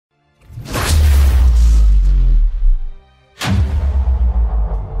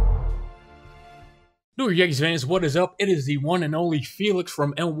New York Yankees fans, what is up? It is the one and only Felix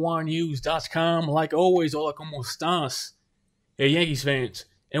from NYYNEWS.com. Like always, hola, ¿cómo estás? Hey, Yankees fans,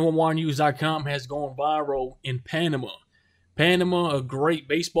 NYYNEWS.com has gone viral in Panama. Panama, a great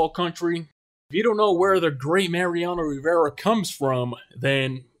baseball country. If you don't know where the great Mariano Rivera comes from,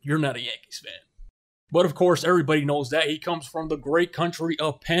 then you're not a Yankees fan. But of course, everybody knows that he comes from the great country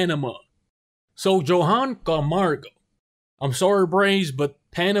of Panama. So, Johan Camargo. I'm sorry, Braves, but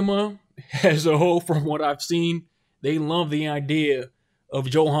Panama as a whole, from what I've seen, they love the idea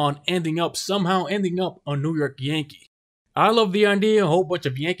of Johan somehow ending up a New York Yankee. I love the idea. A whole bunch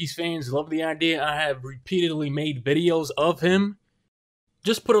of Yankees fans love the idea. I have repeatedly made videos of him.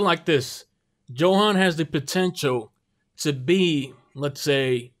 Just put it like this. Johan has the potential to be, let's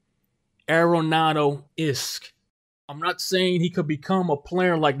say, Arenado-esque. I'm not saying he could become a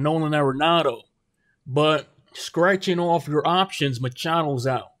player like Nolan Arenado, but scratching off your options, Machado's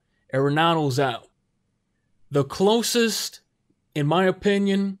out. Arenado's out. The closest, in my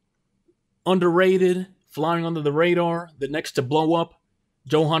opinion, underrated, flying under the radar, the next to blow up,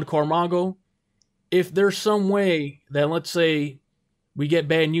 Johan Camargo. If there's some way that, let's say, we get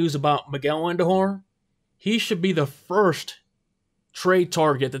bad news about Miguel Andujar, he should be the first trade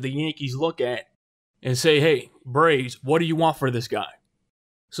target that the Yankees look at and say, hey, Braves, what do you want for this guy?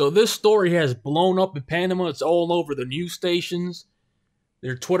 So this story has blown up in Panama. It's all over the news stations.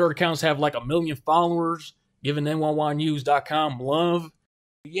 Their Twitter accounts have like 1 million followers, giving NYYNEWS.com love.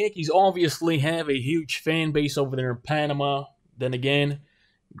 The Yankees obviously have a huge fan base over there in Panama. Then again,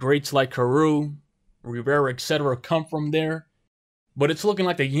 greats like Camargo, Rivera, etc. come from there. But it's looking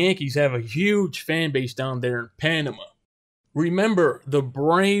like the Yankees have a huge fan base down there in Panama. Remember, the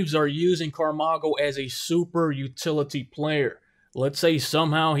Braves are using Camargo as a super utility player. Let's say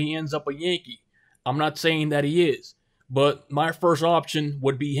somehow he ends up a Yankee. I'm not saying that he is. But my first option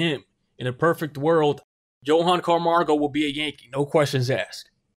would be him. In a perfect world, Johan Camargo will be a Yankee, no questions asked.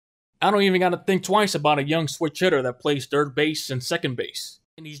 I don't even got to think twice about a young switch hitter that plays third base and second base.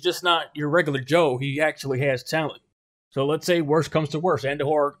 And he's just not your regular Joe. He actually has talent. So let's say worst comes to worst.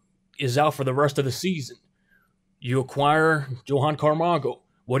 Andujar is out for the rest of the season. You acquire Johan Camargo.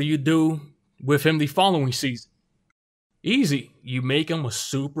 What do you do with him the following season? Easy. You make him a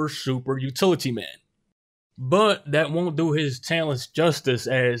super utility man. But that won't do his talents justice,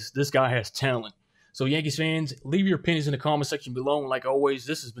 as this guy has talent. So Yankees fans, leave your opinions in the comment section below. And like always,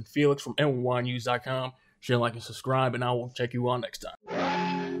 this has been Felix from NYYNEWS.com. Share, like, and subscribe, and I will check you on next time.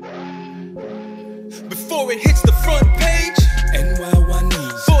 Before it hits the front